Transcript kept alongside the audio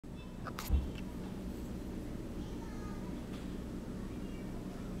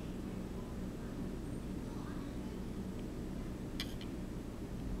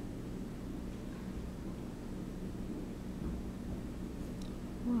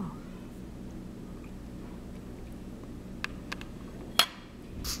Wow.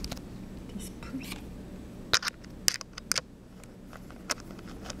 It's pretty.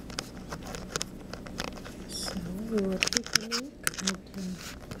 So we will take a look at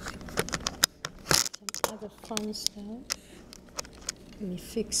some other fun stuff. Let me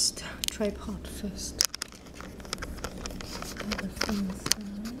fix the tripod first. Other fun stuff.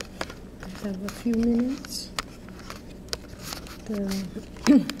 I have a few minutes. The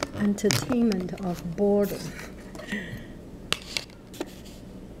entertainment of boredom.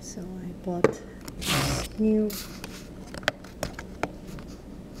 So I bought this new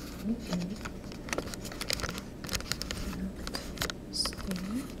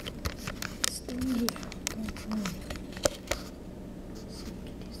stay here. Don't move. So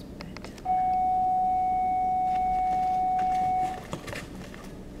it is better.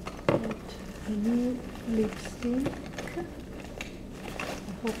 Got a new lipstick.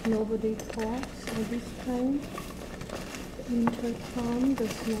 I hope nobody talks at this time. The intercom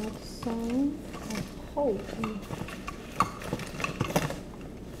does not sound. I hope.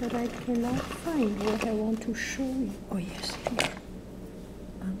 But I cannot find what I want to show you. Oh yes, here.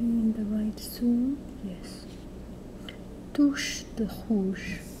 Are we in the right zoom? Yes. Touche de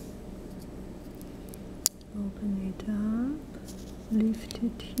rouge. Open it up. Lift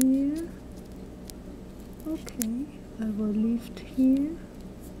it here. Okay, I will lift here.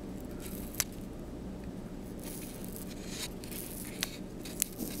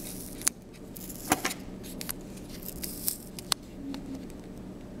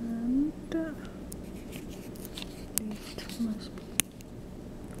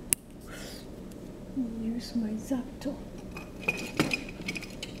 Use my Zacto.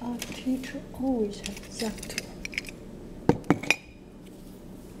 Our teacher always has Zacto.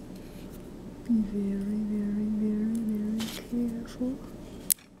 Very, very, very, very careful.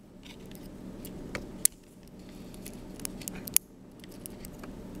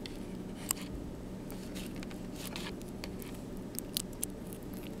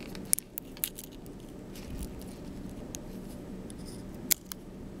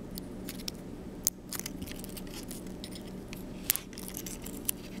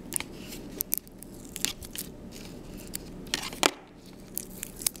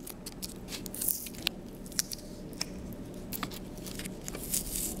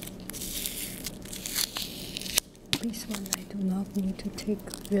 This one I do not need to take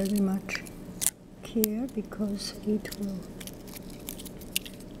very much care because it will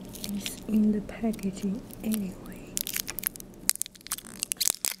be in the packaging anyway.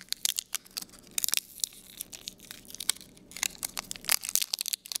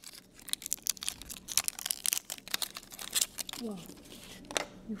 Wow,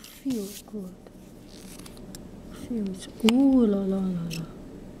 you feel good. Feel it's ooh la la la la.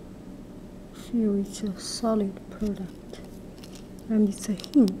 Feel it's a solid product, and it's a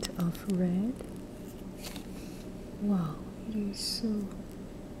hint of red. Wow, it is so.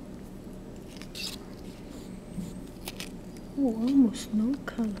 Oh, almost no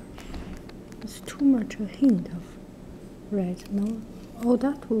color. It's too much a hint of red. No, oh,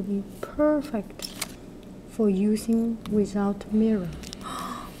 that will be perfect for using without mirror.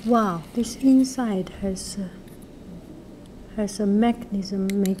 Wow, this inside has a mechanism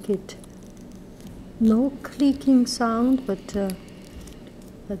make it. No clicking sound, but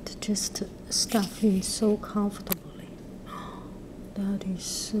just stuffing so comfortably. That is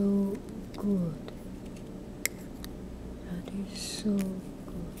so good. That is so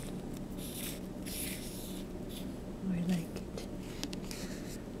good. I like it.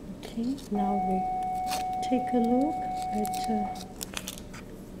 Okay, now we take a look at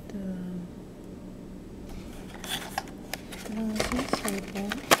the glasses I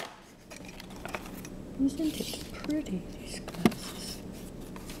bought. Isn't it pretty, these glasses?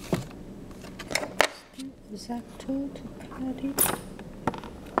 Still Zacto to cut it.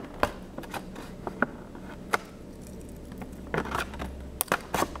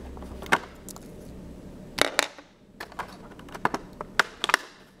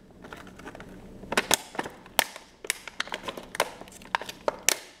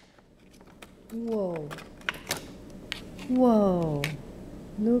 Whoa. Whoa.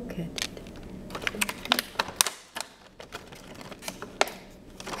 Look at it.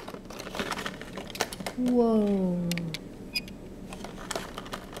 Whoa.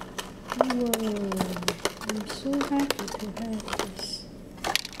 Whoa. I'm so happy to have this.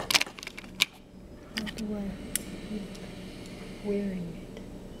 while wearing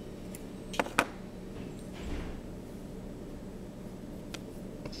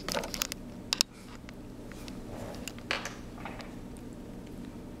it.